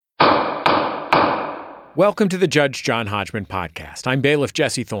Welcome to the Judge John Hodgman podcast. I'm bailiff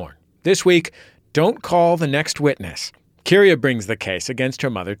Jesse Thorne. This week, don't call the next witness. Kyria brings the case against her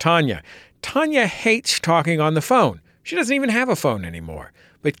mother, Tanya. Tanya hates talking on the phone. She doesn't even have a phone anymore.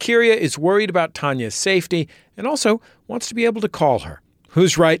 But Kyria is worried about Tanya's safety and also wants to be able to call her.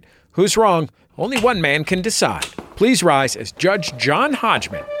 Who's right? Who's wrong? Only one man can decide. Please rise as Judge John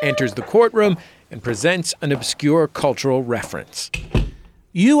Hodgman enters the courtroom and presents an obscure cultural reference.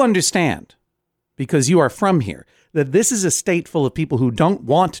 You understand, because you are from here, that this is a state full of people who don't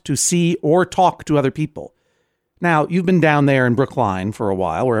want to see or talk to other people. Now, you've been down there in Brookline for a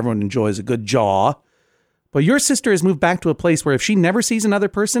while, where everyone enjoys a good jaw. But your sister has moved back to a place where if she never sees another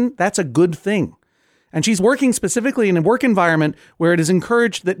person, that's a good thing. And she's working specifically in a work environment where it is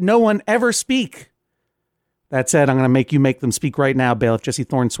encouraged that no one ever speak. That said, I'm going to make you make them speak right now, Bailiff Jesse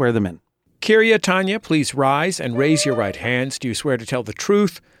Thorne. Swear them in. Kyria, Tanya, please rise and raise your right hands. Do you swear to tell the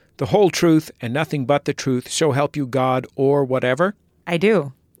truth, the whole truth, and nothing but the truth, so help you God or whatever? I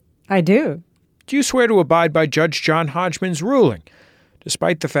do. I do. Do you swear to abide by Judge John Hodgman's ruling,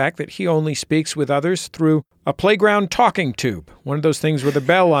 despite the fact that he only speaks with others through a playground talking tube, one of those things with a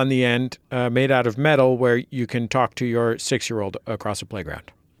bell on the end made out of metal where you can talk to your 6-year-old across a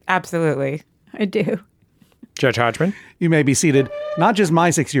playground? Absolutely. I do. Judge Hodgman? You may be seated. Not just my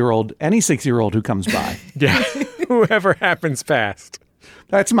 6-year-old, any 6-year-old who comes by. Yeah, whoever happens fast.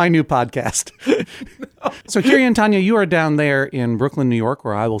 That's my new podcast. So, Kyria and Tanya, you are down there in Brooklyn, New York,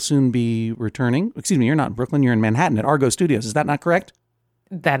 where I will soon be returning. Excuse me, you're not in Brooklyn, you're in Manhattan at Argo Studios. Is that not correct?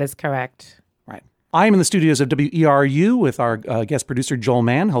 That is correct. Right. I am in the studios of WERU with our guest producer, Joel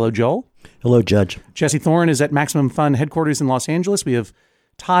Mann. Hello, Joel. Hello, Judge. Jesse Thorne is at Maximum Fun headquarters in Los Angeles. We have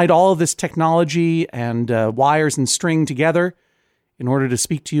tied all of this technology and wires and string together in order to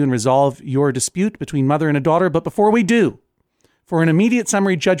speak to you and resolve your dispute between mother and a daughter. But before we do, for an immediate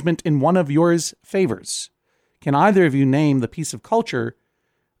summary judgment in one of yours favors, can either of you name the piece of culture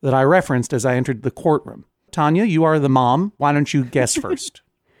that I referenced as I entered the courtroom? Tanya, you are the mom. Why don't you guess first?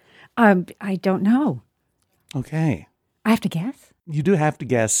 I don't know. Okay. I have to guess? You do have to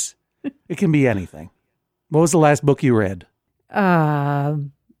guess. It can be anything. What was the last book you read?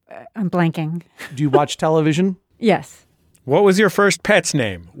 I'm blanking. Do you watch television? Yes. What was your first pet's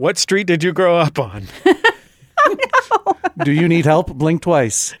name? What street did you grow up on? Do you need help? Blink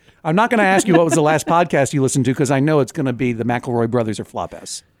twice. I'm not going to ask you what was the last podcast you listened to because I know it's going to be the McElroy Brothers or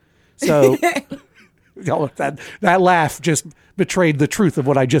Flophouse. So that laugh just betrayed the truth of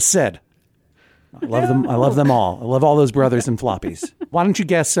what I just said. I love them. I love them all. I love all those brothers and floppies. Why don't you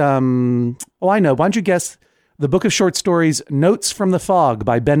guess? I know. Why don't you guess the book of short stories Notes from the Fog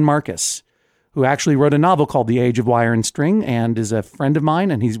by Ben Marcus, who actually wrote a novel called The Age of Wire and String and is a friend of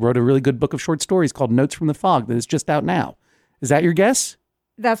mine, and he's wrote a really good book of short stories called Notes from the Fog that is just out now. Is that your guess?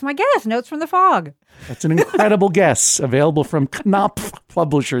 That's my guess. Notes from the Fog. That's an incredible guess, available from Knopf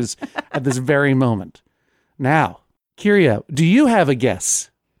Publishers at this very moment. Now, Kyria, do you have a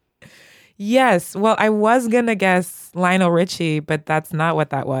guess? Yes. Well, I was going to guess Lionel Richie, but that's not what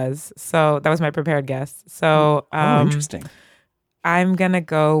that was. So that was my prepared guess. So interesting. I'm going to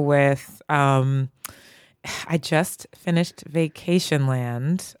go with, I just finished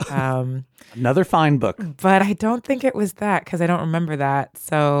Vacationland. Another fine book. But I don't think it was that because I don't remember that.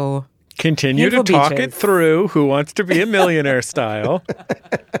 So Continue Painful to talk Beaches. it through. Who Wants to Be a Millionaire style.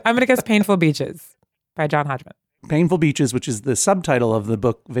 I'm going to guess Painful Beaches by John Hodgman. Painful Beaches, which is the subtitle of the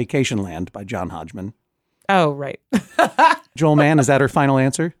book Vacationland by John Hodgman. Oh, right. Joel Mann, is that her final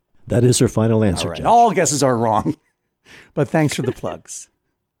answer? That is her final answer, All right. Judge. All guesses are wrong, but thanks for the plugs.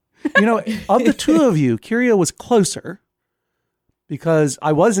 You know, of the two of you, Kyria was closer because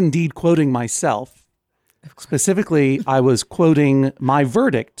I was indeed quoting myself. Specifically, I was quoting my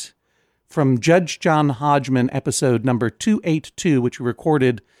verdict from Judge John Hodgman episode number 282, which we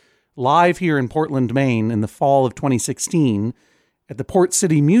recorded live here in Portland, Maine in the fall of 2016 at the Port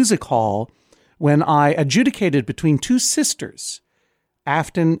City Music Hall when I adjudicated between two sisters,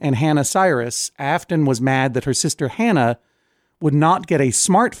 Afton and Hannah Cyrus. Afton was mad that her sister Hannah would not get a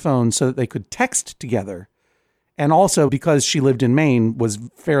smartphone so that they could text together. And also because she lived in Maine, was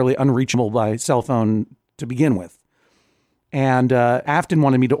fairly unreachable by cell phone to begin with. And Afton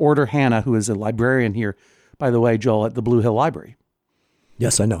wanted me to order Hannah, who is a librarian here, by the way, Joel, at the Blue Hill Library.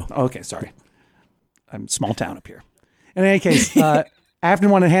 Yes, I know. Okay, sorry. I'm small town up here. In any case, Afton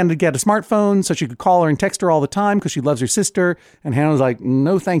wanted Hannah to get a smartphone so she could call her and text her all the time because she loves her sister. And Hannah was like,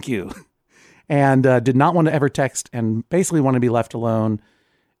 no, thank you. And did not want to ever text and basically want to be left alone.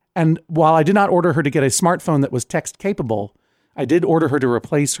 And while I did not order her to get a smartphone that was text capable, I did order her to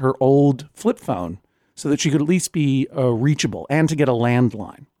replace her old flip phone so that she could at least be reachable and to get a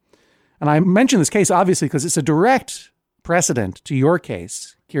landline. And I mention this case obviously because it's a direct precedent to your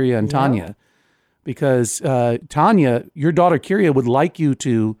case, Kyria and Tanya, because Tanya, your daughter Kyria would like you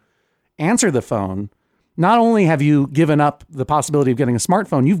to answer the phone. Not only have you given up the possibility of getting a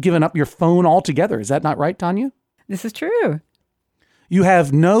smartphone, you've given up your phone altogether. Is that not right, Tanya? This is true. You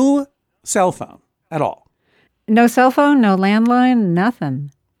have no cell phone at all. No cell phone, no landline,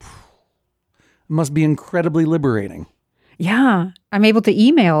 nothing. It must be incredibly liberating. Yeah. I'm able to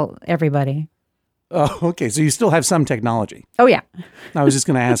email everybody. Oh, okay. So you still have some technology. Oh, yeah. I was just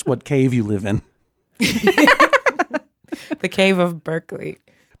going to ask what cave you live in. The cave of Berkeley.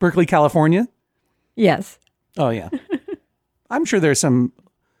 Berkeley, California? Yes. Oh, yeah. I'm sure there's some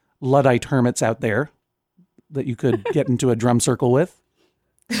Luddite hermits out there that you could get into a drum circle with.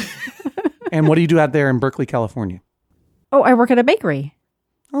 And what do you do out there in Berkeley, California? Oh, I work at a bakery.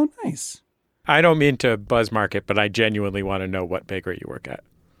 Oh, nice. I don't mean to buzz market, but I genuinely want to know what bakery you work at.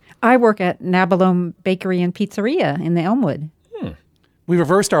 I work at Nabalone Bakery and Pizzeria in the Elmwood. We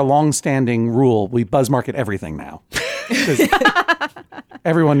reversed our long-standing rule. We buzz market everything now. 'Cause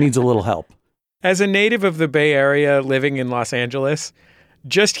everyone needs a little help. As a native of the Bay Area living in Los Angeles,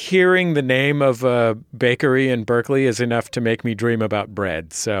 just hearing the name of a bakery in Berkeley is enough to make me dream about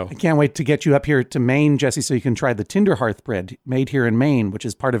bread. So I can't wait to get you up here to Maine, Jesse, so you can try the Tinderhearth bread made here in Maine, which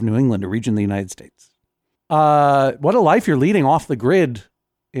is part of New England, a region of the United States. What a life you're leading off the grid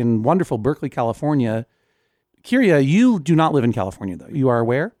in wonderful Berkeley, California. Kyria, you do not live in California, though. You are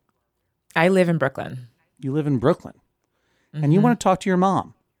where? I live in Brooklyn. You live in Brooklyn. And you want to talk to your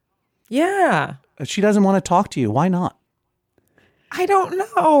mom. Yeah. She doesn't want to talk to you. Why not? I don't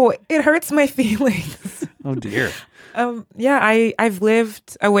know. It hurts my feelings. Oh, dear. I've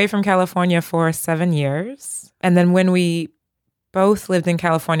lived away from California for 7 years. And then when we both lived in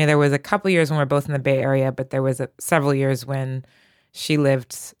California, there was a couple years when we were both in the Bay Area, but there was several years when she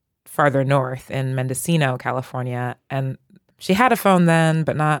lived farther north in Mendocino, California. And she had a phone then,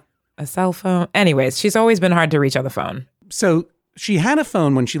 but not a cell phone. Anyways, she's always been hard to reach on the phone. So she had a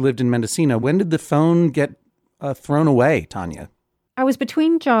phone when she lived in Mendocino. When did the phone get thrown away, Tanya? I was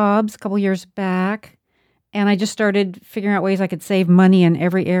between jobs a couple years back, and I just started figuring out ways I could save money in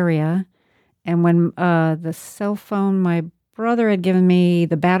every area. And when the cell phone my brother had given me,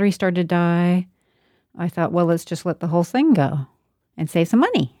 the battery started to die, I thought, well, let's just let the whole thing go and save some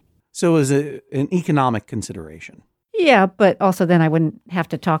money. So it was an economic consideration. Yeah, but also then I wouldn't have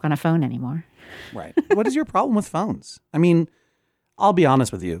to talk on a phone anymore. Right. What is your problem with phones? I mean, I'll be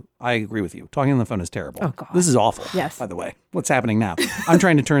honest with you. I agree with you. Talking on the phone is terrible. Oh, God. This is awful. Yes. By the way, what's happening now? I'm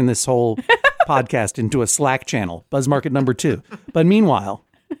trying to turn this whole podcast into a Slack channel, Buzz Market number 2. But meanwhile,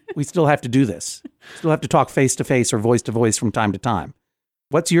 we still have to do this. Still have to talk face to face or voice to voice from time to time.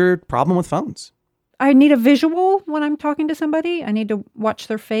 What's your problem with phones? I need a visual when I'm talking to somebody. I need to watch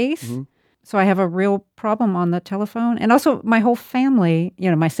their face. Mm-hmm. So I have a real problem on the telephone. And also my whole family,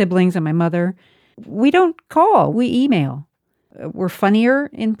 my siblings and my mother, we don't call, we email. We're funnier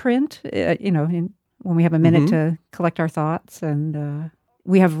in print, when we have a minute to collect our thoughts. And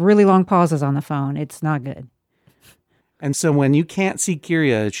we have really long pauses on the phone. It's not good. And so when you can't see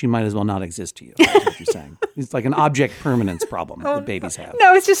Kyria, she might as well not exist to you. That's what you're saying. It's like an object permanence problem that babies have.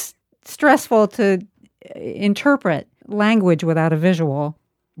 No, it's just stressful to interpret language without a visual.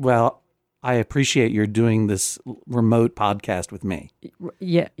 Well, I appreciate you're doing this remote podcast with me.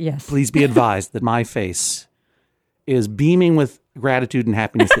 Yeah, yes. Please be advised that my face is beaming with gratitude and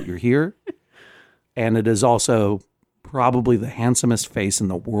happiness that you're here. And it is also probably the handsomest face in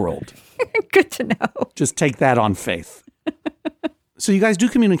the world. Good to know. Just take that on faith. So you guys do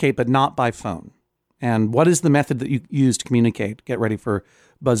communicate, but not by phone. And what is the method that you use to communicate? Get ready for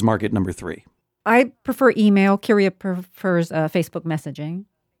Buzz Market number 3. I prefer email. Kyria prefers Facebook messaging.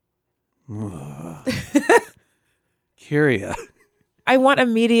 Kyria. I want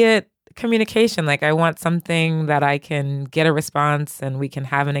immediate communication. Like I want something that I can get a response and we can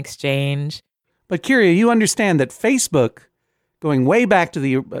have an exchange. But Kyria, you understand that Facebook, going way back to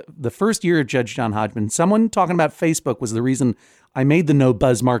the first year of Judge John Hodgman, someone talking about Facebook was the reason I made the no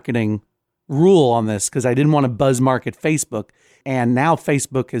buzz marketing rule on this, because I didn't want to buzz market Facebook. And now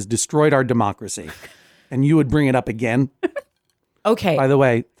Facebook has destroyed our democracy. And you would bring it up again. Okay. By the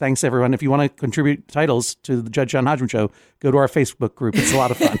way, thanks everyone. If you want to contribute titles to the Judge John Hodgman Show, go to our Facebook group. It's a lot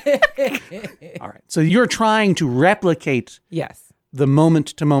of fun. All right. So you're trying to replicate Yes. the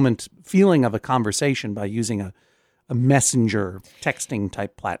moment-to-moment feeling of a conversation by using a a messenger texting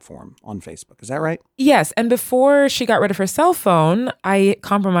type platform on Facebook. Is that right? Yes. And before she got rid of her cell phone, I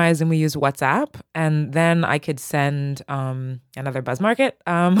compromised and we used WhatsApp. And then I could send another buzz market,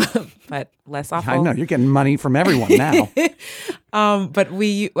 but less awful. I know, you're getting money from everyone now. But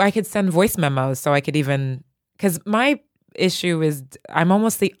I could send voice memos. So I could even, because my issue is I'm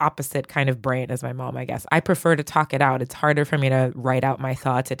almost the opposite kind of brain as my mom, I guess. I prefer to talk it out. It's harder for me to write out my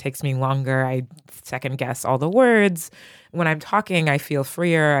thoughts. It takes me longer. I second guess all the words. When I'm talking, I feel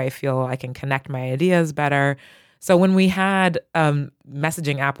freer. I feel I can connect my ideas better. So when we had a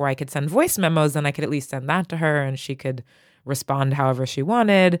messaging app where I could send voice memos, then I could at least send that to her and she could respond however she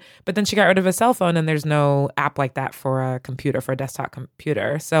wanted. But then she got rid of a cell phone and there's no app like that for a computer, for a desktop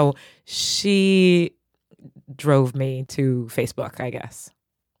computer. So she drove me to Facebook, I guess,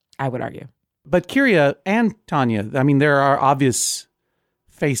 I would argue. But Kyria and Tanya, I mean, there are obvious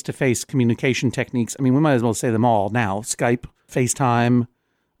face-to-face communication techniques. I mean, we might as well say them all now. Skype, FaceTime,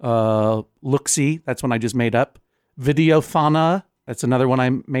 Looksy, that's one I just made up. Videophona, that's another one I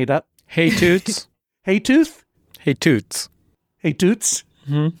made up. Hey Toots. Hey Tooth? Hey Toots. Hey Toots?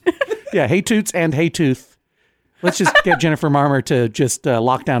 Mm-hmm. Yeah, Hey Toots and Hey Tooth. Let's just get Jennifer Marmer to just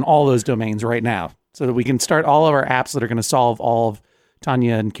lock down all those domains right now, so that we can start all of our apps that are going to solve all of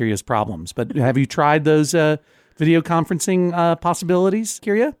Tanya and Kyria's problems. But have you tried those video conferencing possibilities,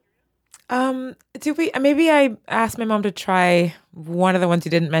 Kyria? Maybe I asked my mom to try one of the ones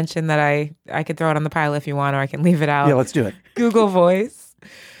you didn't mention that I could throw it on the pile if you want, or I can leave it out. Yeah, let's do it. Google Voice.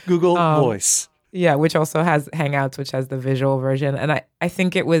 Google Voice. Yeah, which also has Hangouts, which has the visual version. And I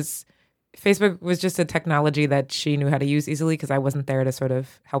think Facebook was just a technology that she knew how to use easily because I wasn't there to sort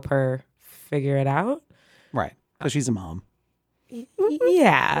of help her figure it out. Right. Because she's a mom.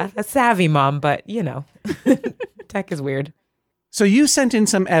 Yeah, a savvy mom, but tech is weird. So you sent in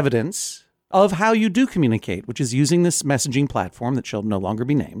some evidence of how you do communicate, which is using this messaging platform that shall no longer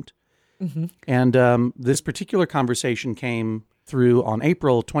be named. Mm-hmm. And this particular conversation came through on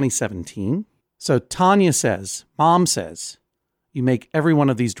April 2017. So Tanya says, Mom says, you make every one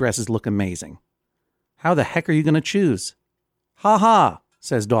of these dresses look amazing. How the heck are you going to choose? Ha ha,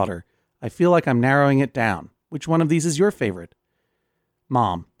 says daughter. I feel like I'm narrowing it down. Which one of these is your favorite?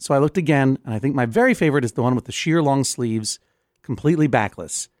 Mom. So I looked again, and I think my very favorite is the one with the sheer long sleeves, completely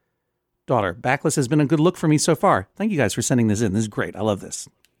backless. Daughter. Backless has been a good look for me so far. Thank you guys for sending this in. This is great. I love this.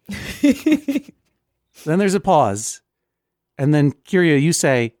 Then there's a pause. And then, Kyria, you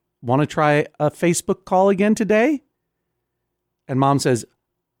say, want to try a Facebook call again today? And Mom says,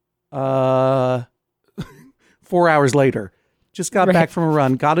 4 hours later. Just got back from a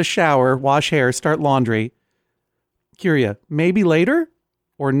run, got a shower, wash hair, start laundry. Kyria, maybe later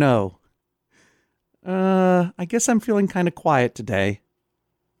or no? I guess I'm feeling kind of quiet today.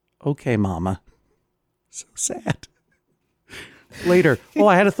 Okay, Mama. So sad. Later. Oh,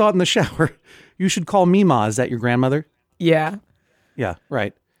 I had a thought in the shower. You should call Mima. Is that your grandmother? Yeah. Yeah,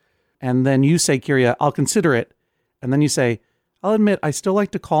 right. And then you say, Kyria, I'll consider it. And then you say, I'll admit, I still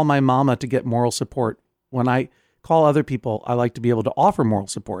like to call my mama to get moral support. When I call other people, I like to be able to offer moral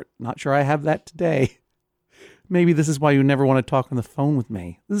support. Not sure I have that today. Maybe this is why you never want to talk on the phone with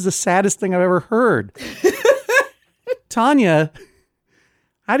me. This is the saddest thing I've ever heard. Tanya,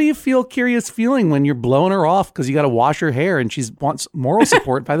 how do you feel Kyria's feeling when you're blowing her off because you got to wash her hair and she wants moral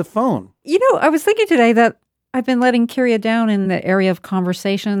support by the phone? I was thinking today that I've been letting Kyria down in the area of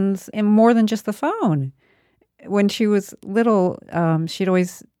conversations and more than just the phone. When she was little, she'd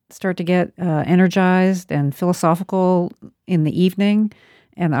always start to get energized and philosophical in the evening.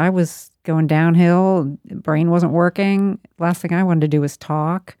 And I was going downhill. Brain wasn't working. Last thing I wanted to do was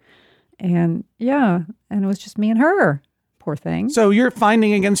talk. And and it was just me and her. Poor thing. So you're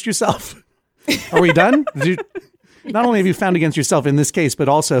finding against yourself. Are we done? Not only have you found against yourself in this case, but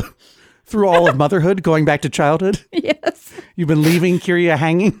also through all of motherhood, going back to childhood. Yes. You've been leaving Kyria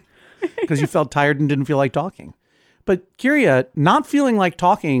hanging because you felt tired and didn't feel like talking. But Kyria, not feeling like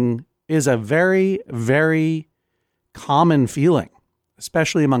talking is a very, very common feeling,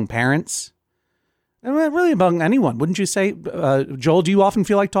 especially among parents. And really among anyone, wouldn't you say? Joel, do you often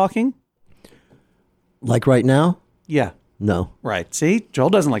feel like talking? Like right now? Yeah. No. Right. See, Joel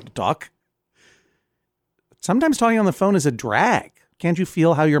doesn't like to talk. Sometimes talking on the phone is a drag. Can't you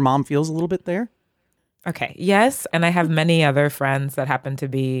feel how your mom feels a little bit there? Okay. Yes. And I have many other friends that happen to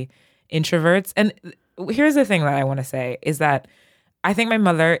be introverts. And here's the thing that I want to say is that I think my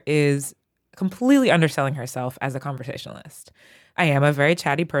mother is completely underselling herself as a conversationalist. I am a very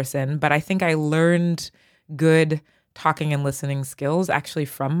chatty person, but I think I learned good talking and listening skills actually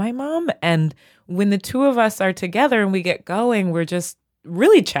from my mom. And when the two of us are together and we get going, we're just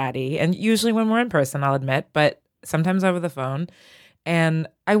really chatty. And usually when we're in person, I'll admit, but sometimes over the phone. And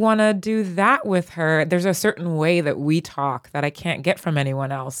I want to do that with her. There's a certain way that we talk that I can't get from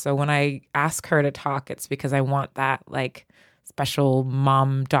anyone else. So when I ask her to talk, it's because I want that like special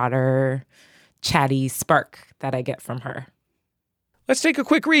mom-daughter chatty spark that I get from her. Let's take a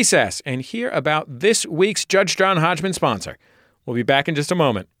quick recess and hear about this week's Judge John Hodgman sponsor. We'll be back in just a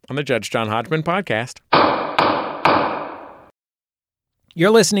moment on the Judge John Hodgman podcast. You're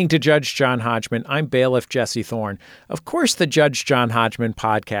listening to Judge John Hodgman. I'm bailiff Jesse Thorne. Of course, the Judge John Hodgman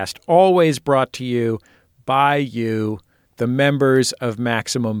podcast, always brought to you by you, the members of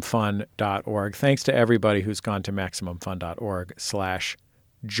MaximumFun.org. Thanks to everybody who's gone to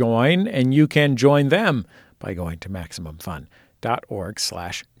MaximumFun.org/join, and you can join them by going to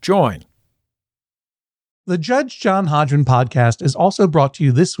MaximumFun.org/join. The Judge John Hodgman podcast is also brought to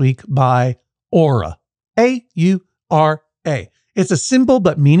you this week by Aura. A-U-R-A. It's a simple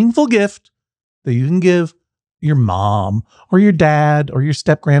but meaningful gift that you can give your mom or your dad or your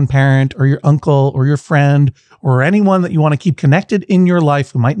step-grandparent or your uncle or your friend or anyone that you want to keep connected in your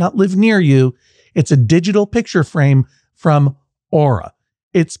life who might not live near you. It's a digital picture frame from Aura.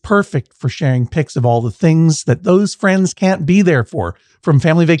 It's perfect for sharing pics of all the things that those friends can't be there for, from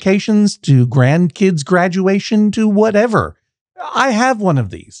family vacations to grandkids' graduation to whatever. I have one of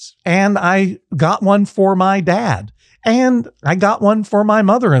these, and I got one for my dad. And I got one for my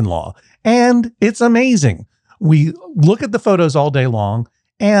mother-in-law, and it's amazing. We look at the photos all day long,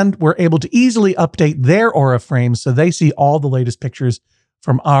 and we're able to easily update their Aura frames so they see all the latest pictures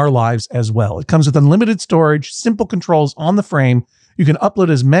from our lives as well. It comes with unlimited storage, simple controls on the frame. You can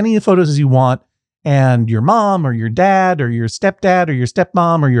upload as many photos as you want, and your mom or your dad or your stepdad or your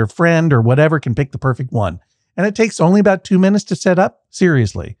stepmom or your friend or whatever can pick the perfect one. And it takes only about 2 minutes to set up.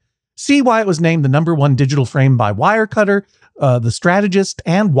 Seriously. See why it was named the #1 digital frame by Wirecutter, The Strategist,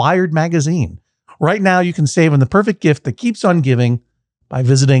 and Wired Magazine. Right now, you can save on the perfect gift that keeps on giving by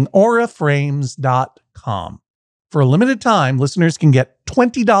visiting auraframes.com. For a limited time, listeners can get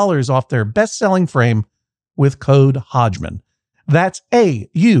 $20 off their best-selling frame with code Hodgman. That's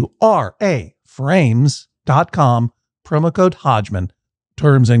A-U-R-A frames.com, promo code Hodgman.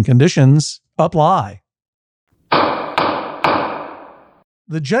 Terms and conditions apply.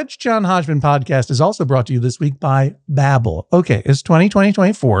 The Judge John Hodgman podcast is also brought to you this week by Babbel. Okay, it's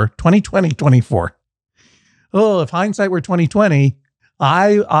 2020-24. Oh, if hindsight were 2020,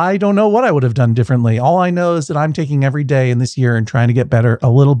 I don't know what I would have done differently. All I know is that I'm taking every day in this year and trying to get better a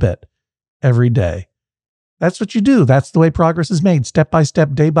little bit every day. That's what you do. That's the way progress is made, step by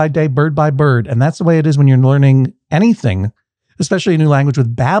step, day by day, bird by bird. And that's the way it is when you're learning anything, especially a new language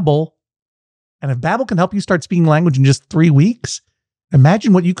with Babbel. And if Babbel can help you start speaking language in just 3 weeks,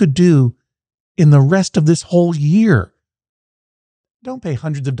 imagine what you could do in the rest of this whole year. Don't pay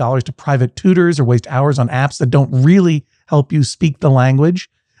hundreds of dollars to private tutors or waste hours on apps that don't really help you speak the language.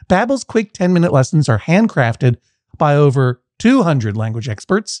 Babbel's quick 10-minute lessons are handcrafted by over 200 language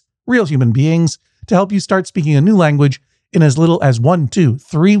experts, real human beings, to help you start speaking a new language in as little as 1, 2,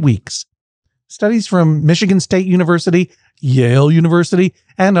 3 weeks. Studies from Michigan State University, Yale University,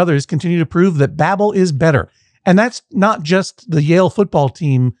 and others continue to prove that Babbel is better. And that's not just the Yale football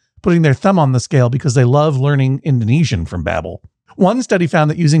team putting their thumb on the scale because they love learning Indonesian from Babbel. One study found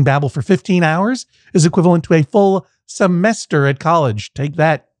that using Babbel for 15 hours is equivalent to a full semester at college. Take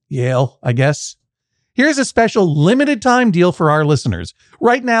that, Yale, I guess. Here's a special limited time deal for our listeners.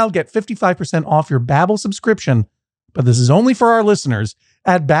 Right now, get 55% off your Babbel subscription, but this is only for our listeners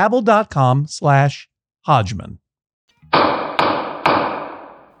at babbel.com/Hodgman.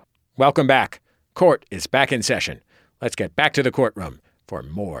 Welcome back. Court is back in session. Let's get back to the courtroom for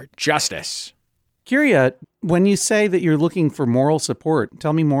more justice. Kyria, when you say that you're looking for moral support,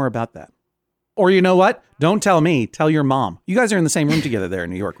 tell me more about that. Or you know what? Don't tell me. Tell your mom. You guys are in the same room together there in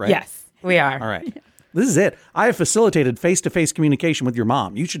New York, right? Yes, we are. All right. This is it. I have facilitated face-to-face communication with your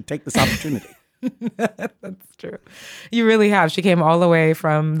mom. You should take this opportunity. That's true. You really have. She came all the way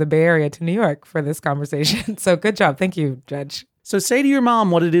from the Bay Area to New York for this conversation. So good job. Thank you, Judge. So say to your mom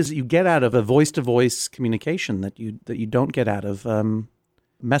what it is that you get out of a voice-to-voice communication that you don't get out of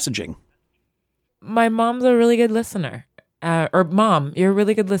messaging. My mom's a really good listener. Or Mom, you're a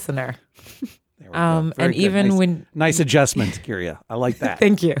really good listener. There we go. Very And good. even nice adjustment, Kyria. I like that.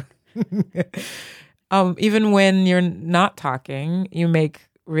 Thank you. Even when you're not talking, you make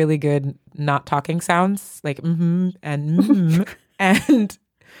really good not talking sounds, like and and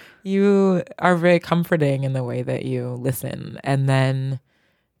you are very comforting in the way that you listen, and then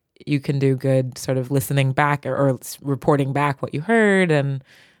you can do good sort of listening back or reporting back what you heard, and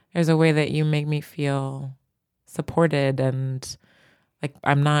there's a way that you make me feel supported and like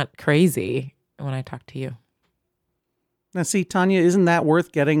I'm not crazy when I talk to you. Now, see, Tanya, isn't that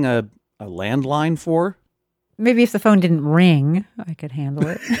worth getting a landline for? Maybe if the phone didn't ring, I could handle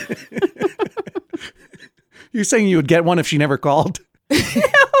it. You're saying you would get one if she never called?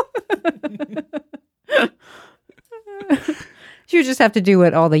 She would just have to do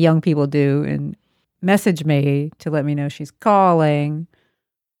what all the young people do and message me to let me know she's calling.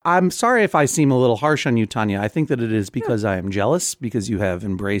 I'm sorry if I seem a little harsh on you, Tanya. I think that it is because I am jealous, because you have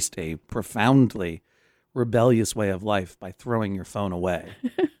embraced a profoundly rebellious way of life by throwing your phone away.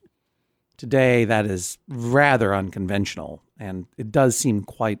 Today, that is rather unconventional, and it does seem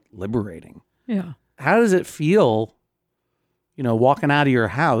quite liberating. Yeah. How does it feel, walking out of your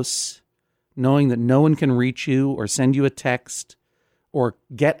house, knowing that no one can reach you or send you a text or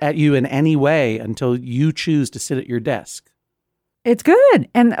get at you in any way until you choose to sit at your desk? It's good.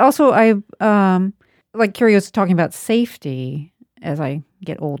 And also I like Curia was talking about safety as I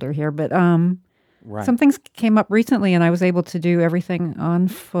get older here, but Right. some things came up recently and I was able to do everything on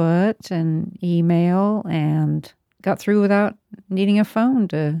foot and email and got through without needing a phone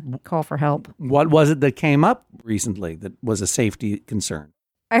to call for help. What was it that came up recently that was a safety concern?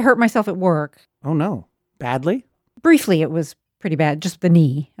 I hurt myself at work. Oh, no. Badly? Briefly, it was pretty bad. Just the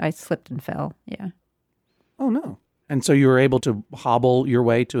knee. I slipped and fell. Yeah. Oh, no. And so you were able to hobble your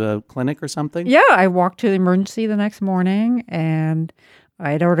way to a clinic or something? Yeah. I walked to the emergency the next morning and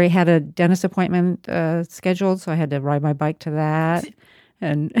I had already had a dentist appointment scheduled, so I had to ride my bike to that.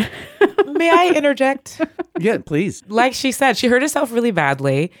 And May I interject? Yeah, please. Like she said, she hurt herself really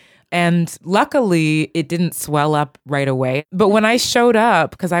badly. And luckily, it didn't swell up right away. But when I showed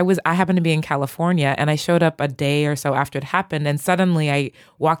up, because I happened to be in California, and I showed up a day or so after it happened, and suddenly I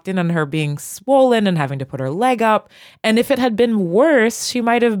walked in on her being swollen and having to put her leg up. And if it had been worse, she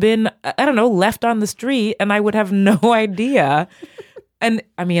might have been, I don't know, left on the street, and I would have no idea. And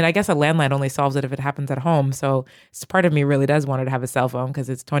I mean, I guess a landline only solves it if it happens at home. So part of me really does want her to have a cell phone because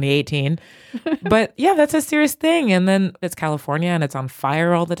it's 2018. But yeah, that's a serious thing. And then it's California and it's on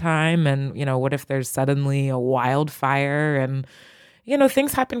fire all the time. And, what if there's suddenly a wildfire and,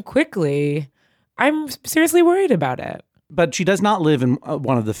 things happen quickly? I'm seriously worried about it. But she does not live in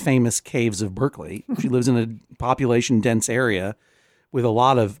one of the famous caves of Berkeley. She lives in a population-dense area with a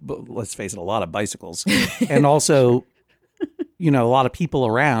lot of, let's face it, a lot of bicycles. And also... a lot of people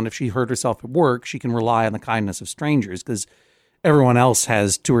around. If she hurt herself at work, she can rely on the kindness of strangers because everyone else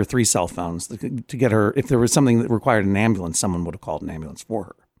has 2 or 3 cell phones to get her. If there was something that required an ambulance, someone would have called an ambulance for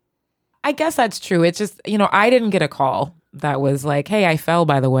her. I guess that's true. It's just, I didn't get a call that was like, hey, I fell,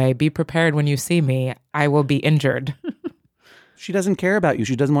 by the way. Be prepared when you see me. I will be injured. She doesn't care about you.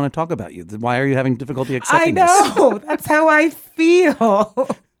 She doesn't want to talk about you. Why are you having difficulty accepting I know. That's how I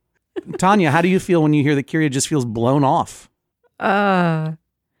feel. this? Tanya, how do you feel when you hear that Kyria just feels blown off?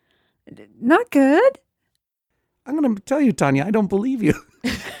 not good. I'm going to tell you, Tanya, I don't believe you.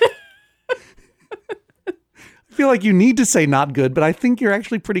 I feel like you need to say not good, but I think you're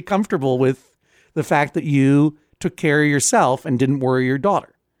actually pretty comfortable with the fact that you took care of yourself and didn't worry your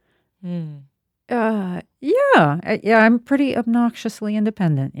daughter. Yeah, I'm pretty obnoxiously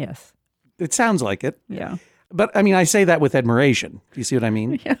independent. Yes. It sounds like it. Yeah. But I mean, I say that with admiration. Do you see what I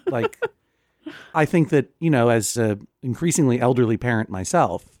mean? Yeah. Like, I think that, as an increasingly elderly parent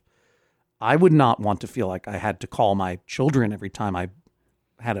myself, I would not want to feel like I had to call my children every time I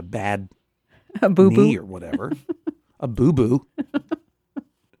had a bad A boo-boo. knee or whatever. A boo-boo.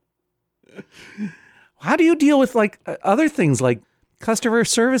 How do you deal with other things like customer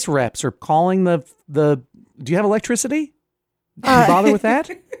service reps or calling the do you have electricity? Do you bother with that?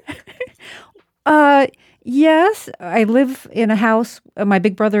 Yes, I live in a house. My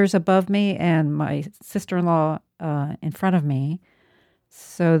big brother is above me and my sister-in-law in front of me.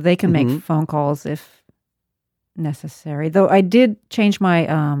 So they can make phone calls if necessary. Though I did change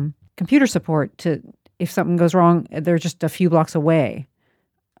my computer support to, if something goes wrong, they're just a few blocks away.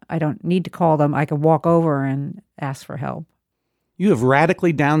 I don't need to call them. I can walk over and ask for help. You have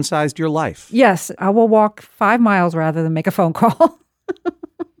radically downsized your life. Yes, I will walk 5 miles rather than make a phone call.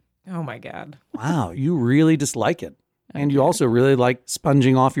 Oh, my God. Wow, you really dislike it. And you also really like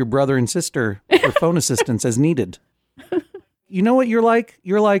sponging off your brother and sister for phone assistance as needed. You know what you're like?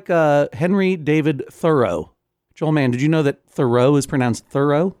 You're like Henry David Thoreau. Joel Mann, did you know that Thoreau is pronounced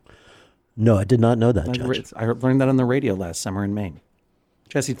Thorough? No, I did not know that, Judge. I learned that on the radio last summer in Maine.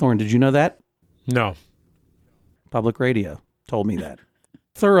 Jesse Thorne, did you know that? No. Public radio told me that.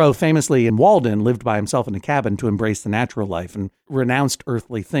 Thoreau, famously in Walden, lived by himself in a cabin to embrace the natural life and renounced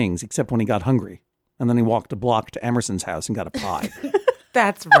earthly things, except when he got hungry. And then he walked a block to Emerson's house and got a pie.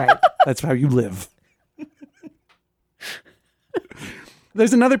 That's right. That's how you live.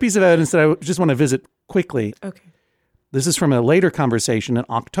 There's another piece of evidence that I just want to visit quickly. Okay. This is from a later conversation in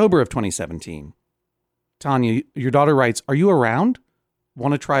October of 2017. Tanya, your daughter writes, "Are you around?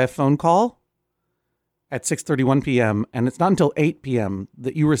 Want to try a phone call?" At 6:31 p.m., and it's not until 8 p.m.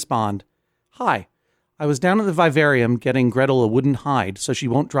 that you respond, "Hi, I was down at the vivarium getting Gretel a wooden hide so she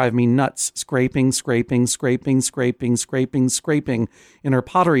won't drive me nuts, scraping in her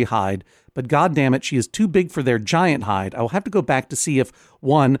pottery hide, but goddamn it, she is too big for their giant hide. I will have to go back to see if,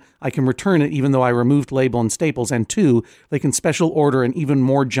 1, I can return it even though I removed label and staples, and 2, they can special order an even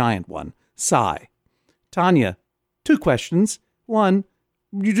more giant one. Sigh." Tanya, 2 questions. 1,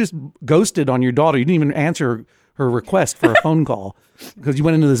 you just ghosted on your daughter. You didn't even answer her request for a phone call because you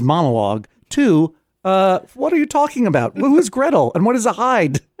went into this monologue. 2, what are you talking about? Who is Gretel? And what is a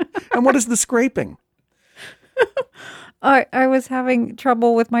hide? And what is the scraping? I was having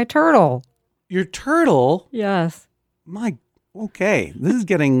trouble with my turtle. Your turtle? Yes. Okay. This is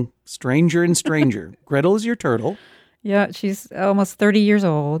getting stranger and stranger. Gretel is your turtle. Yeah, she's almost 30 years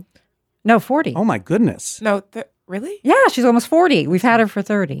old. No, 40. Oh, my goodness. No, really? Yeah, she's almost 40. We've had her for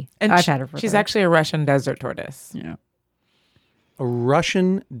 30. And I've had her for 30. She's actually a Russian desert tortoise. Yeah. A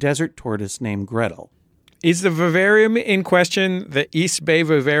Russian desert tortoise named Gretel. Is the vivarium in question the East Bay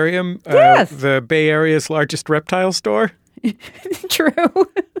Vivarium, Yes. the Bay Area's largest reptile store? True.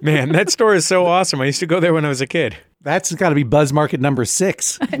 Man, that store is so awesome. I used to go there when I was a kid. That's got to be Buzz Market number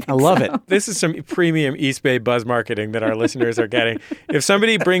 6. I love it. This is some premium East Bay buzz marketing that our listeners are getting. If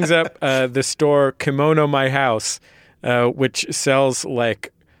somebody brings up the store Kimono My House, which sells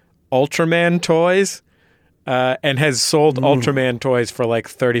like Ultraman toys and has sold Ultraman toys for like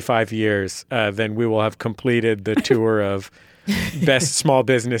 35 years, then we will have completed the tour of best small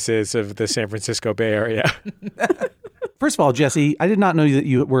businesses of the San Francisco Bay Area. First of all, Jesse, I did not know that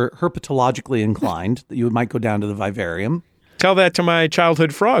you were herpetologically inclined, that you might go down to the vivarium. Tell that to my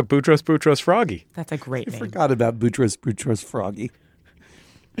childhood frog, Boutros Froggy. That's a great I name. forgot about Boutros Froggy.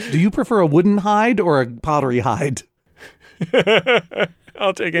 Do you prefer a wooden hide or a pottery hide?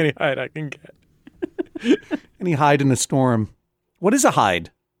 I'll take any hide I can get. Any hide in a storm. What is a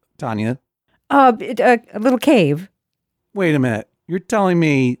hide, Tanya? A little cave. Wait a minute. You're telling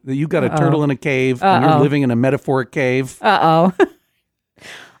me that you got a turtle in a cave and you're living in a metaphoric cave? Uh-oh.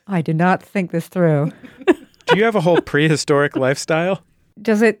 I did not think this through. Do you have a whole prehistoric lifestyle?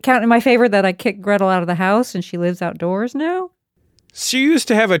 Does it count in my favor that I kicked Gretel out of the house and she lives outdoors now? So you used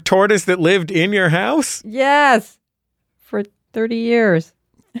to have a tortoise that lived in your house? Yes. For 30 years.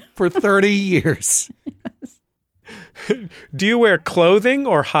 For 30 years. Do you wear clothing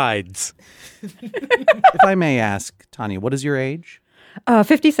or hides? If I may ask, Tanya, what is your age?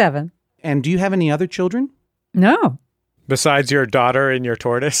 57. And do you have any other children? No. Besides your daughter and your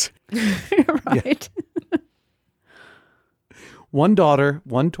tortoise? Right. One daughter,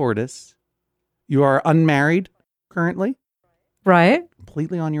 one tortoise. You are unmarried currently? Right.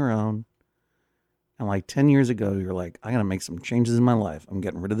 Completely on your own. And like 10 years ago, you're like, I got to make some changes in my life. I'm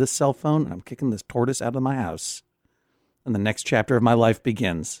getting rid of this cell phone and I'm kicking this tortoise out of my house. And the next chapter of my life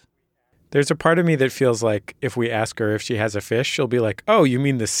begins. There's a part of me that feels like if we ask her if she has a fish, she'll be like, oh, you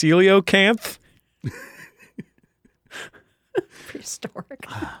mean the coelacanth? Prehistoric.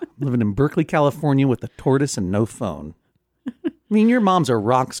 Living in Berkeley, California with a tortoise and no phone. I mean, your mom's a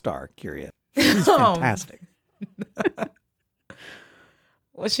rock star, Kyria. She's fantastic.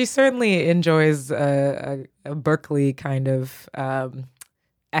 Well, she certainly enjoys a Berkeley kind of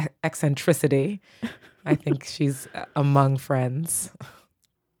eccentricity. I think she's among friends.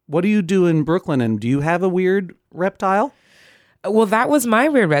 What do you do in Brooklyn? And do you have a weird reptile? Well, that was my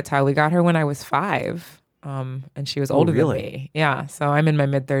weird reptile. We got her when I was 5, and she was older than me. Yeah, so I'm in my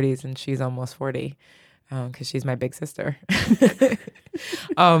mid-30s and she's almost 40 because she's my big sister.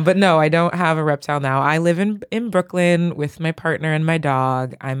 But no, I don't have a reptile now. I live in Brooklyn with my partner and my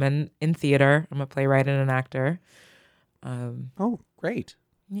dog. I'm in theater. I'm a playwright and an actor. Oh, great.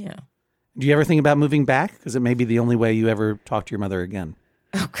 Yeah. Do you ever think about moving back? Because it may be the only way you ever talk to your mother again.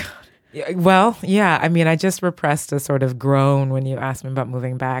 Oh, God. Yeah, well, yeah. I mean, I just repressed a sort of groan when you asked me about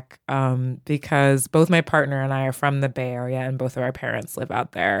moving back because both my partner and I are from the Bay Area and both of our parents live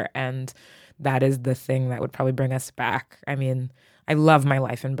out there. And that is the thing that would probably bring us back. I mean, I love my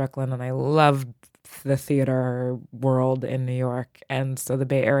life in Brooklyn and I love the theater world in New York. And so the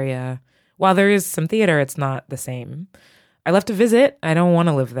Bay Area, while there is some theater, it's not the same. I love to visit. I don't want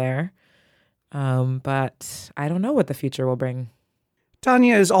to live there. But I don't know what the future will bring.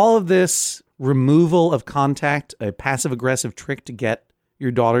 Tanya, is all of this removal of contact a passive-aggressive trick to get your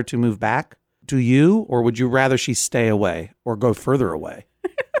daughter to move back to you, or would you rather she stay away or go further away?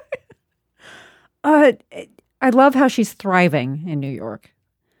 I love how she's thriving in New York.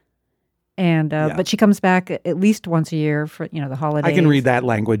 And but she comes back at least once a year for the holidays. I can read that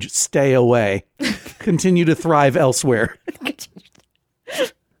language. Stay away. Continue to thrive elsewhere.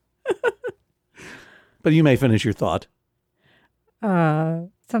 But you may finish your thought.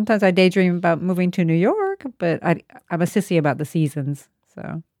 Sometimes I daydream about moving to New York, but I'm a sissy about the seasons.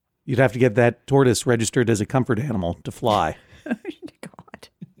 So you'd have to get that tortoise registered as a comfort animal to fly. God,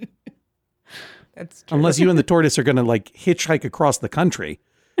 That's true. Unless you and the tortoise are going to like hitchhike across the country,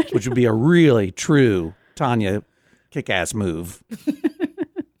 which would be a really true Tanya kick-ass move.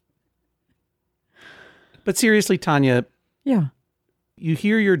 But seriously, Tanya, yeah. you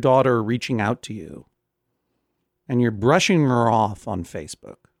hear your daughter reaching out to you and you're brushing her off on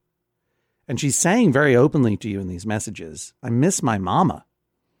Facebook. And she's saying very openly to you in these messages, I miss my mama.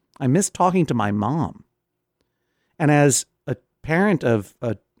 I miss talking to my mom. And as a parent of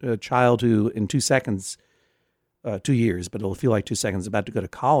a child who in 2 seconds, 2 years, but it'll feel like 2 seconds, about to go to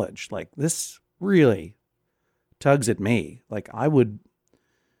college, like this really tugs at me. Like I would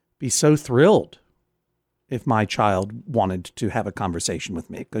be so thrilled if my child wanted to have a conversation with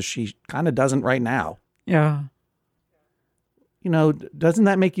me, because she kind of doesn't right now. Yeah. Doesn't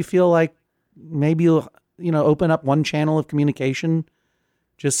that make you feel like maybe you'll, open up one channel of communication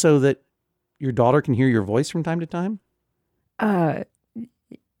just so that your daughter can hear your voice from time to time?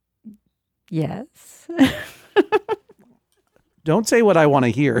 Yes. Don't say what I want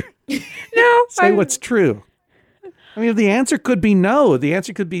to hear. No. Say what's true. I mean, the answer could be no. The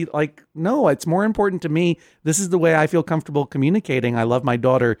answer could be like, no, it's more important to me. This is the way I feel comfortable communicating. I love my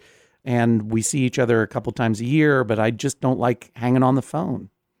daughter and we see each other a couple times a year, but I just don't like hanging on the phone.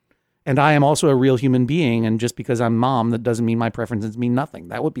 And I am also a real human being. And just because I'm mom, that doesn't mean my preferences mean nothing.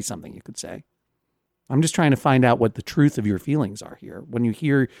 That would be something you could say. I'm just trying to find out what the truth of your feelings are here. When you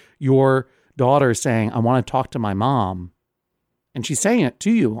hear your daughter saying, I want to talk to my mom, and she's saying it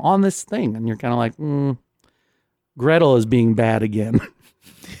to you on this thing, and you're kind of like, Gretel is being bad again.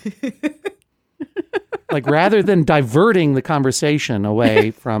 Like rather than diverting the conversation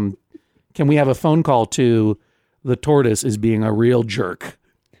away from, can we have a phone call, to the tortoise is being a real jerk.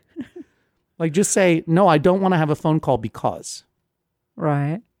 Like just say, no, I don't want to have a phone call because.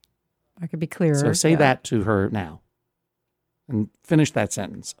 Right. I could be clearer. So say that to her now and finish that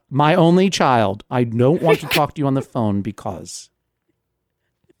sentence. My only child, I don't want to talk to you on the phone because.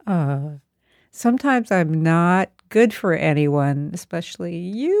 Sometimes I'm not good for anyone, especially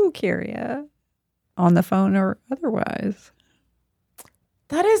you, Kyria, on the phone or otherwise.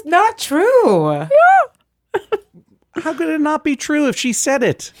 That is not true. How could it not be true if she said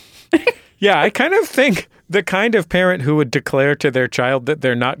it? Yeah, I kind of think the kind of parent who would declare to their child that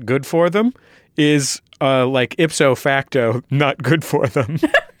they're not good for them is like ipso facto not good for them.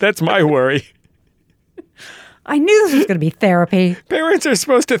 That's my worry. I knew this was going to be therapy. Parents are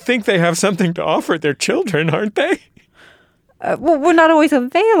supposed to think they have something to offer their children, aren't they? Well, we're not always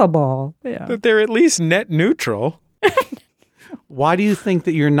available. Yeah. That they're at least net neutral. Why do you think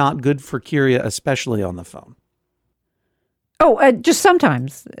that you're not good for Kyria, especially on the phone? Oh, just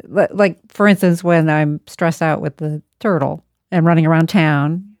sometimes. Like, for instance, when I'm stressed out with the turtle and running around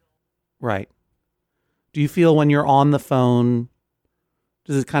town. Right. Do you feel when you're on the phone,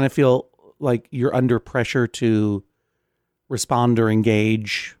 does it kind of feel like you're under pressure to respond or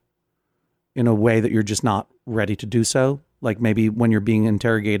engage in a way that you're just not ready to do so? Like maybe when you're being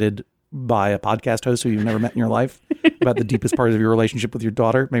interrogated by a podcast host who you've never met in your life about the deepest part of your relationship with your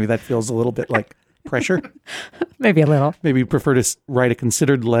daughter, maybe that feels a little bit like pressure. Maybe a little. Maybe you prefer to write a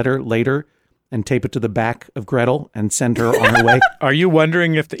considered letter later and tape it to the back of Gretel and send her on her way. Are you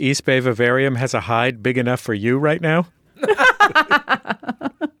wondering if the East Bay Vivarium has a hide big enough for you right now?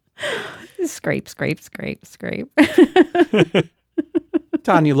 Scrape, scrape, scrape, scrape.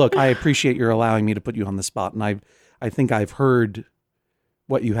 Tanya, look, I appreciate your allowing me to put you on the spot, and I think I've heard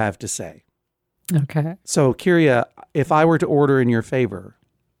what you have to say. Okay. So, Kyria, if I were to order in your favor,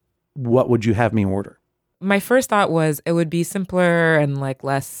 what would you have me order? My first thought was it would be simpler and like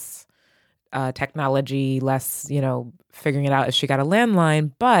less technology, less, figuring it out if she got a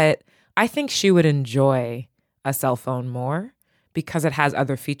landline. But I think she would enjoy a cell phone more because it has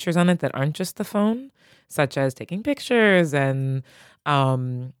other features on it that aren't just the phone, such as taking pictures, and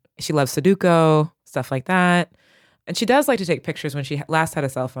she loves Sudoku, stuff like that. And she does like to take pictures. When she last had a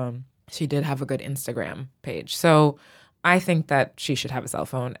cell phone, she did have a good Instagram page. So I think that she should have a cell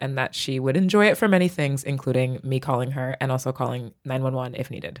phone and that she would enjoy it for many things, including me calling her and also calling 911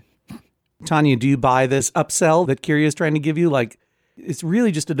 if needed. Tanya, do you buy this upsell that Kyria is trying to give you? Like, it's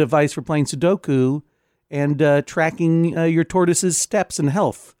really just a device for playing Sudoku and tracking your tortoise's steps and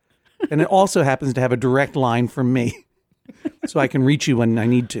health. And it also happens to have a direct line from me, so I can reach you when I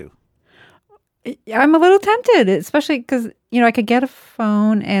need to. I'm a little tempted, especially because, I could get a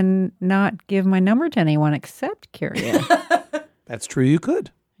phone and not give my number to anyone except Kyria. That's true, you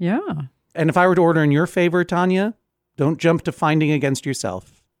could. Yeah. And if I were to order in your favor, Tanya, don't jump to finding against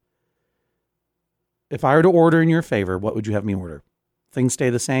yourself. If I were to order in your favor, what would you have me order? Things stay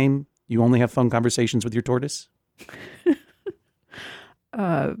the same? You only have phone conversations with your tortoise?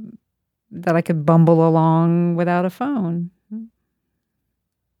 That I could bumble along without a phone.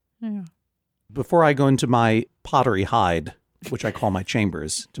 Yeah. Before I go into my pottery hide, which I call my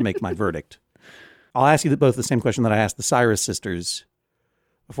chambers, to make my verdict, I'll ask you both the same question that I asked the Cyrus sisters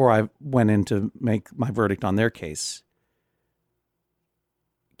before I went in to make my verdict on their case.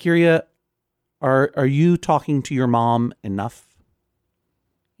 Kyria, are you talking to your mom enough?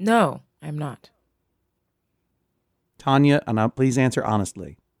 No, I'm not. Tanya, and now please answer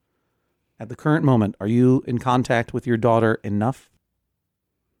honestly. At the current moment, are you in contact with your daughter enough?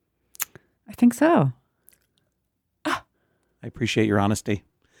 I think so. I appreciate your honesty.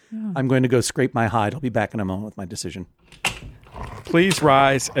 Yeah. I'm going to go scrape my hide. I'll be back in a moment with my decision. Please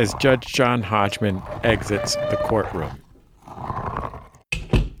rise as Judge John Hodgman exits the courtroom.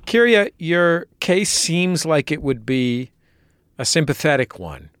 Kyria, your case seems like it would be a sympathetic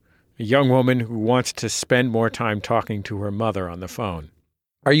one. A young woman who wants to spend more time talking to her mother on the phone.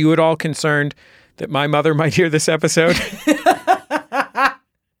 Are you at all concerned that my mother might hear this episode?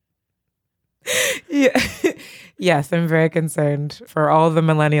 Yeah. Yes, I'm very concerned for all the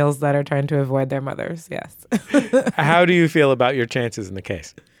millennials that are trying to avoid their mothers. Yes. How do you feel about your chances in the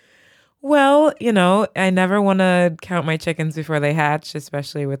case? Well, I never want to count my chickens before they hatch,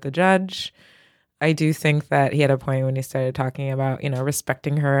 especially with the judge. I do think that he had a point when he started talking about,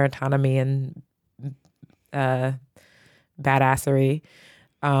 respecting her autonomy and badassery.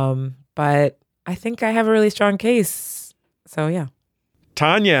 But I think I have a really strong case. So, yeah.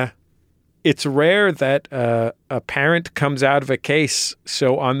 Tanya, it's rare that a parent comes out of a case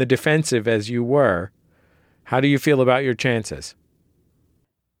so on the defensive as you were. How do you feel about your chances?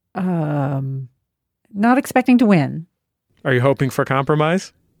 Not expecting to win. Are you hoping for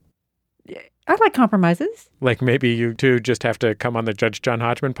compromise? I like compromises. Like maybe you two just have to come on the Judge John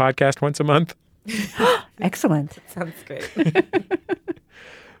Hodgman podcast once a month? Excellent. Sounds great.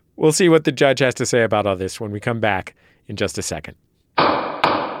 We'll see what the judge has to say about all this when we come back in just a second.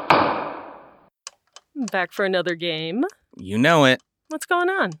 Back for another game. You know it. What's going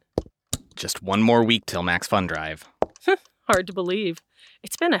on? Just one more week till Max Fun Drive. Hard to believe.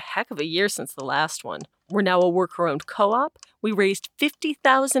 It's been a heck of a year since the last one. We're now a worker-owned co-op. We raised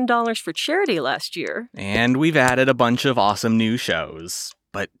 $50,000 for charity last year. And we've added a bunch of awesome new shows.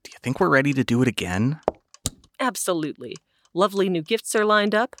 But do you think we're ready to do it again? Absolutely. Lovely new gifts are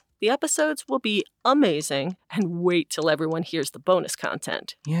lined up. The episodes will be amazing. And wait till everyone hears the bonus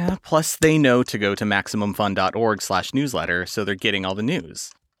content. Yeah, plus they know to go to MaximumFun.org/newsletter, so they're getting all the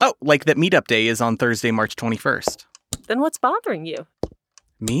news. Oh, like that Meetup Day is on Thursday, March 21st. Then what's bothering you?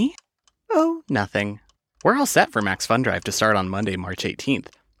 Me? Oh, nothing. We're all set for Max Fun Drive to start on Monday, March 18th.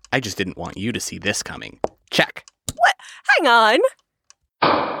 I just didn't want you to see this coming. Check. What? Hang on.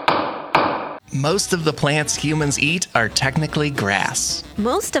 Most of the plants humans eat are technically grass.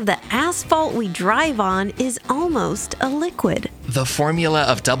 Most of the asphalt we drive on is almost a liquid. The formula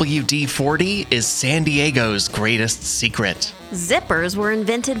of WD-40 is San Diego's greatest secret. Zippers were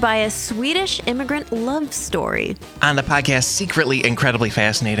invented by a Swedish immigrant love story. On the podcast Secretly Incredibly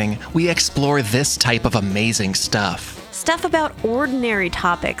Fascinating, we explore this type of amazing stuff. Stuff about ordinary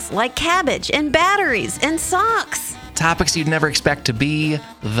topics like cabbage and batteries and socks. Topics you'd never expect to be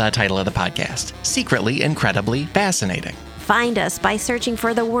the title of the podcast. Secretly Incredibly Fascinating. Find us by searching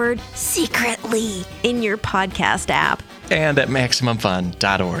for the word secretly in your podcast app. And at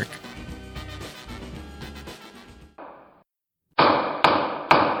MaximumFun.org.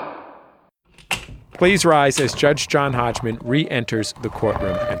 Please rise as Judge John Hodgman re-enters the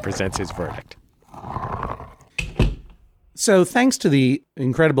courtroom and presents his verdict. So thanks to the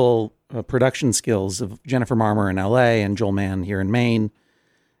incredible production skills of Jennifer Marmer in L.A. and Joel Mann here in Maine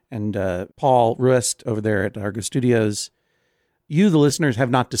and Paul Ruist over there at Argo Studios, you, the listeners, have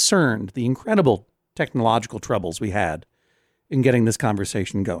not discerned the incredible technological troubles we had in getting this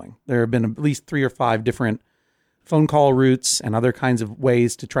conversation going. There have been at least 3 or 5 different phone call routes and other kinds of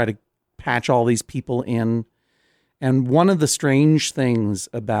ways to try to patch all these people in. And one of the strange things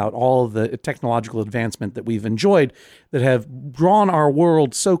about all of the technological advancement that we've enjoyed that have drawn our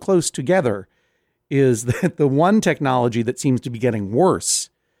world so close together is that the one technology that seems to be getting worse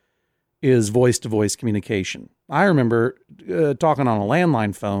is voice-to-voice communication. I remember talking on a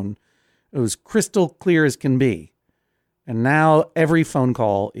landline phone. It was crystal clear as can be. And now every phone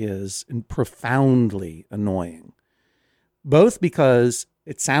call is profoundly annoying, both because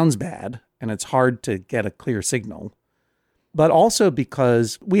it sounds bad and it's hard to get a clear signal, but also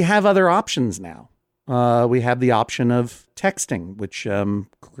because we have other options now. We have the option of texting, which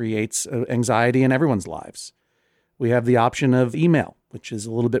creates anxiety in everyone's lives. We have the option of email, which is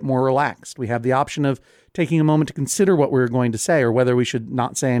a little bit more relaxed. We have the option of taking a moment to consider what we're going to say or whether we should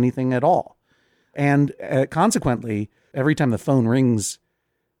not say anything at all. And consequently, every time the phone rings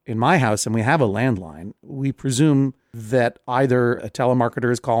in my house and we have a landline, we presume that either a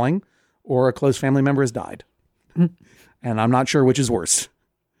telemarketer is calling or a close family member has died. And I'm not sure which is worse.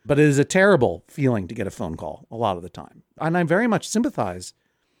 But it is a terrible feeling to get a phone call a lot of the time. And I very much sympathize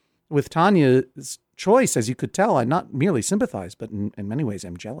with Tanya's choice, as you could tell. I not merely sympathize, but in many ways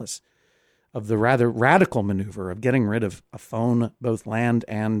I'm jealous of the rather radical maneuver of getting rid of a phone, both land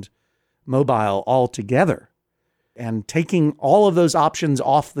and mobile, altogether, and taking all of those options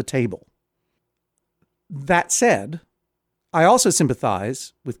off the table. That said, I also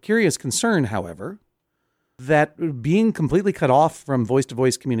sympathize with Kyria's concern, however, that being completely cut off from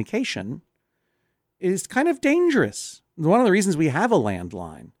voice-to-voice communication is kind of dangerous. One of the reasons we have a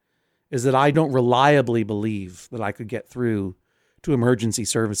landline is that I don't reliably believe that I could get through to emergency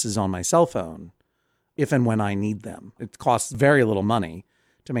services on my cell phone if and when I need them. It costs very little money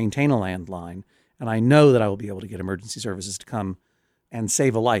to maintain a landline, and I know that I will be able to get emergency services to come and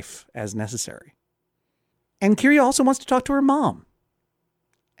save a life as necessary. And Kyria also wants to talk to her mom.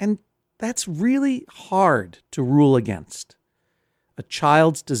 And that's really hard to rule against. A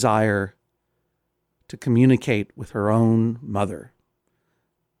child's desire to communicate with her own mother,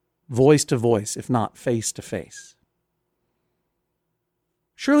 voice to voice, if not face to face.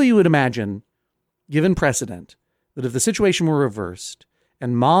 Surely you would imagine, given precedent, that if the situation were reversed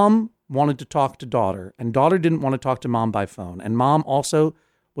and mom wanted to talk to daughter and daughter didn't want to talk to mom by phone and mom also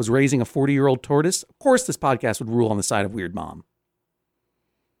was raising a 40-year-old tortoise, of course this podcast would rule on the side of weird mom.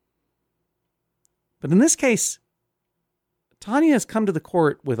 But in this case, Tanya has come to the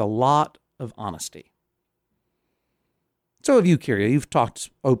court with a lot of honesty. So have you, Kyria. You've talked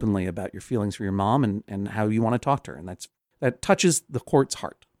openly about your feelings for your mom and how you want to talk to her, and that touches the court's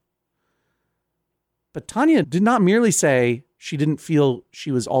heart. But Tanya did not merely say she didn't feel she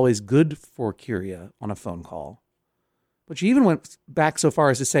was always good for Kyria on a phone call, but she even went back so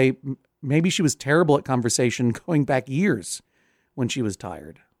far as to say maybe she was terrible at conversation going back years when she was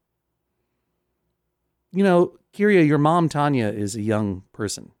tired. You know, Kyria, your mom, Tanya, is a young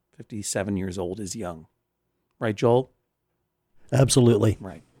person. 57 years old is young. Right, Joel? Absolutely.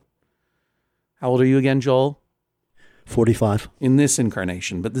 Right. How old are you again, Joel? 45. In this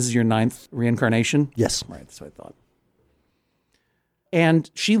incarnation, but this is your 9th reincarnation? Yes. Right, that's what I thought. And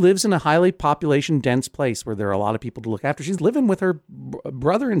she lives in a highly population-dense place where there are a lot of people to look after. She's living with her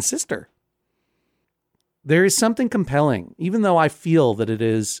brother and sister. There is something compelling, even though I feel that it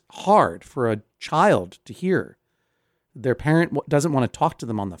is hard for a child to hear their parent doesn't want to talk to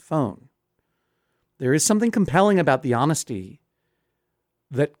them on the phone. There is something compelling about the honesty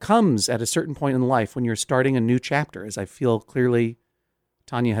that comes at a certain point in life when you're starting a new chapter, as I feel clearly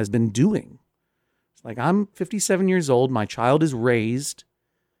Tanya has been doing. It's like, I'm 57 years old. My child is raised.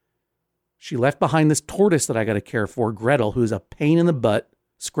 She left behind this tortoise that I got to care for, Gretel, who's a pain in the butt,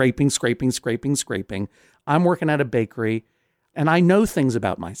 scraping. I'm working at a bakery, and I know things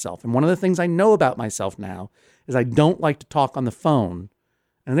about myself. And one of the things I know about myself now is I don't like to talk on the phone,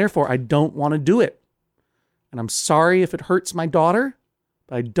 and therefore I don't want to do it. And I'm sorry if it hurts my daughter,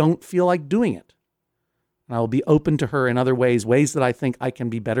 but I don't feel like doing it. And I will be open to her in other ways that I think I can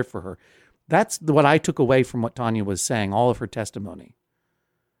be better for her. That's what I took away from what Tanya was saying, all of her testimony.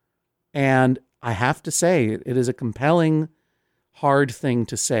 And I have to say, it is a compelling, hard thing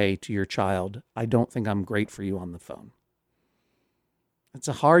to say to your child. I don't think I'm great for you on the phone. It's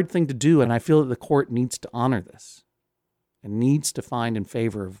a hard thing to do, and I feel that the court needs to honor this and needs to find in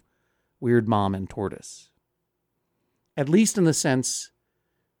favor of weird mom and tortoise. At least in the sense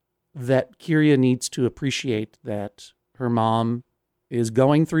that Kyria needs to appreciate that her mom is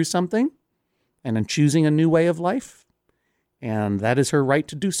going through something and in choosing a new way of life, and that is her right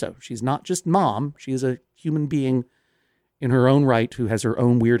to do so. She's not just mom. She is a human being in her own right who has her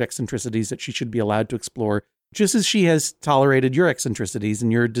own weird eccentricities that she should be allowed to explore, just as she has tolerated your eccentricities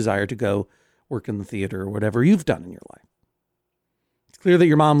and your desire to go work in the theater or whatever you've done in your life. It's clear that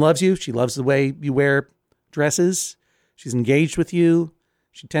your mom loves you. She loves the way you wear dresses. She's engaged with you.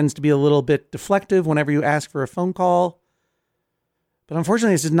 She tends to be a little bit deflective whenever you ask for a phone call. But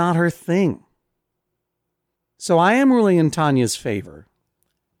unfortunately, this is not her thing. So I am ruling in Tanya's favor.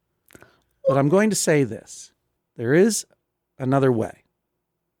 But I'm going to say this. There is another way.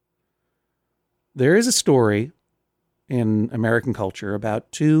 There is a story in American culture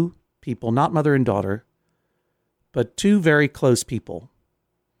about two people, not mother and daughter, but two very close people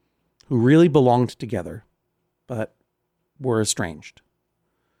who really belonged together, but were estranged.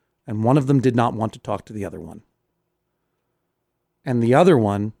 And one of them did not want to talk to the other one. And the other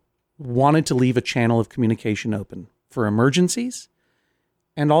one wanted to leave a channel of communication open for emergencies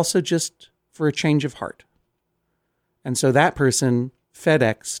and also just for a change of heart. And so that person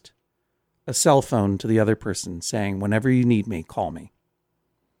FedExed a cell phone to the other person saying, whenever you need me, call me.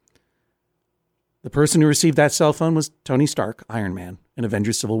 The person who received that cell phone was Tony Stark, Iron Man, in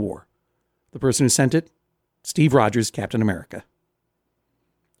Avengers Civil War. The person who sent it, Steve Rogers, Captain America.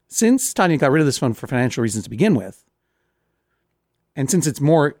 Since Tanya got rid of this phone for financial reasons to begin with, and since it's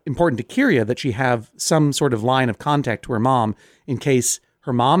more important to Kyria that she have some sort of line of contact to her mom in case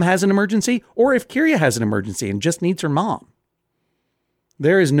her mom has an emergency, or if Kyria has an emergency and just needs her mom,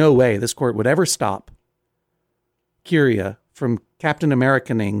 there is no way this court would ever stop Kyria from Captain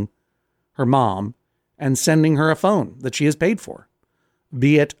Americaning her mom and sending her a phone that she has paid for,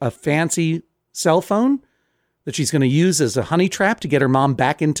 be it a fancy cell phone that she's going to use as a honey trap to get her mom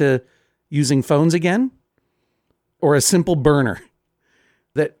back into using phones again, or a simple burner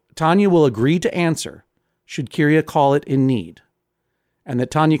that Tanya will agree to answer should Kyria call it in need, and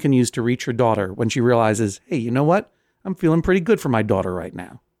that Tanya can use to reach her daughter when she realizes, hey, you know what? I'm feeling pretty good for my daughter right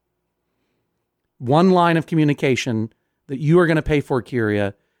now. One line of communication that you are going to pay for,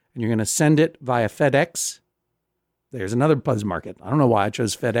 Kyria, and you're going to send it via FedEx. There's another buzz market. I don't know why I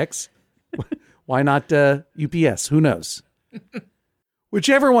chose FedEx. Why not UPS? Who knows?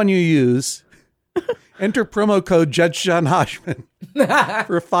 Whichever one you use, enter promo code Judge John Hodgman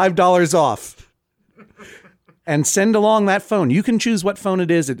for $5 off. And send along that phone. You can choose what phone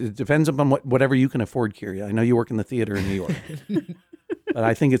it is. It depends upon whatever you can afford, Kyria. I know you work in the theater in New York. But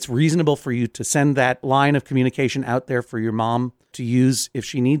I think it's reasonable for you to send that line of communication out there for your mom to use if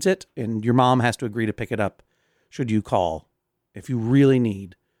she needs it. And your mom has to agree to pick it up should you call if you really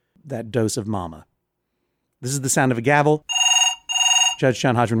need that dose of mama. This is the sound of a gavel. Judge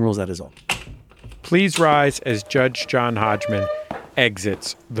John Hodgman rules, that is all. Please rise as Judge John Hodgman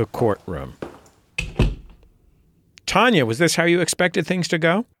exits the courtroom. Tanya, was this how you expected things to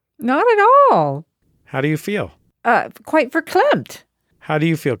go? Not at all. How do you feel? Quite verklempt. How do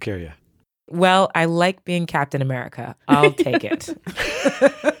you feel, Kyria? Well, I like being Captain America. I'll take it.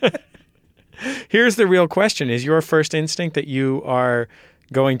 Here's the real question. Is your first instinct that you are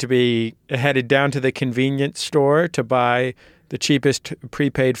going to be headed down to the convenience store to buy the cheapest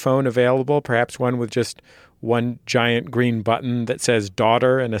prepaid phone available, perhaps one with just one giant green button that says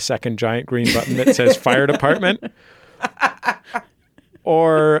daughter and a second giant green button that says fire department?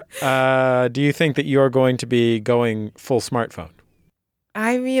 Or do you think that you're going to be going full smartphone?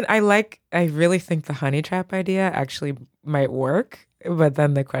 I mean, I really think the honey trap idea actually might work. But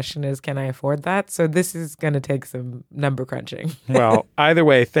then the question is, can I afford that? So this is going to take some number crunching. Well, either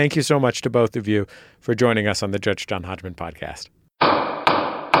way, thank you so much to both of you for joining us on the Judge John Hodgman podcast.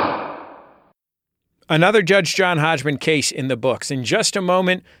 Another Judge John Hodgman case in the books. In just a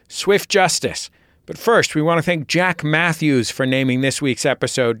moment, swift justice. But first, we want to thank Jack Matthews for naming this week's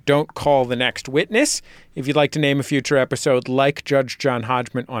episode Don't Call the Next Witness. If you'd like to name a future episode, like Judge John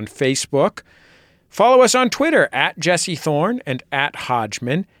Hodgman on Facebook. Follow us on Twitter at Jesse Thorne and at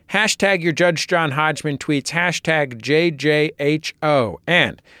Hodgman. Hashtag your Judge John Hodgman tweets, hashtag JJHO.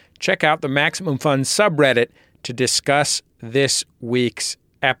 And check out the Maximum Fun subreddit to discuss this week's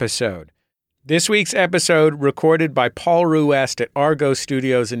episode. This week's episode recorded by Paul Ruest at Argo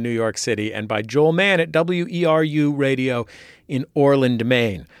Studios in New York City and by Joel Mann at WERU Radio in Orland,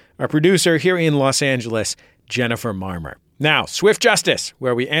 Maine. Our producer here in Los Angeles, Jennifer Marmer. Now, Swift Justice,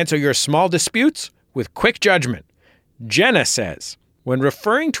 where we answer your small disputes with quick judgment. Jenna says, when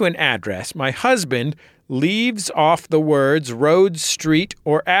referring to an address, my husband leaves off the words road, street,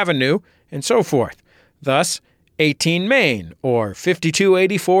 or avenue, and so forth. Thus, 18 Main or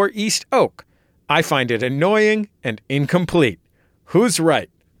 5284 East Oak. I find it annoying and incomplete. Who's right?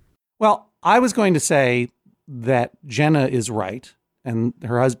 Well, I was going to say that Jenna is right and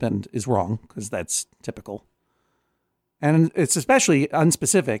her husband is wrong, because that's typical. And it's especially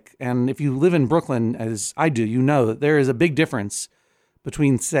unspecific. And if you live in Brooklyn, as I do, you know that there is a big difference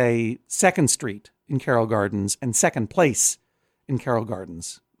between, say, 2nd Street in Carroll Gardens and 2nd Place in Carroll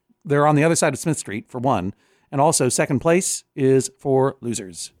Gardens. They're on the other side of Smith Street, for one. And also, 2nd Place is for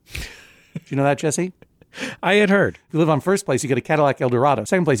losers. Do you know that, Jesse? I had heard. If you live on 1st Place, you get a Cadillac Eldorado.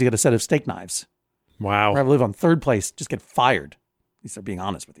 2nd Place, you get a set of steak knives. Wow. Or if you live on 3rd Place, just get fired. At least they're being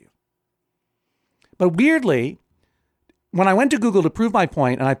honest with you. But weirdly, when I went to Google to prove my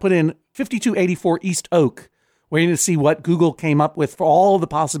point, and I put in 5284 East Oak, waiting to see what Google came up with for all the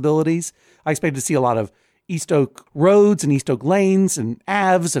possibilities, I expected to see a lot of East Oak roads and East Oak lanes and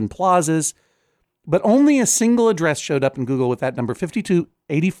Aves and plazas, but only a single address showed up in Google with that number,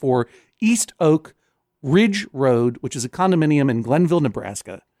 5284 East Oak Ridge Road, which is a condominium in Glenville,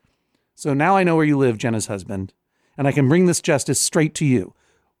 Nebraska. So now I know where you live, Jenna's husband, and I can bring this justice straight to you.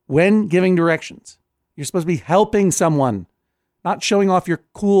 When giving directions, you're supposed to be helping someone, not showing off your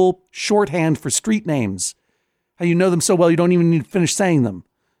cool shorthand for street names. How you know them so well you don't even need to finish saying them.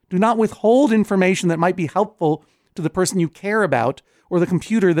 Do not withhold information that might be helpful to the person you care about or the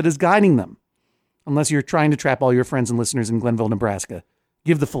computer that is guiding them. Unless you're trying to trap all your friends and listeners in Glenville, Nebraska.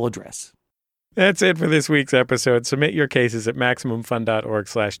 Give the full address. That's it for this week's episode. Submit your cases at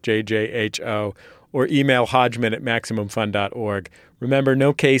MaximumFun.org/JJHO or email Hodgman at MaximumFun.org. Remember,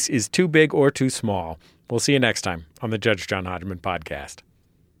 no case is too big or too small. We'll see you next time on the Judge John Hodgman podcast.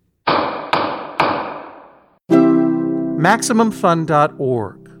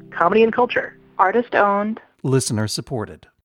 MaximumFun.org. Comedy and culture. Artist owned. Listener supported.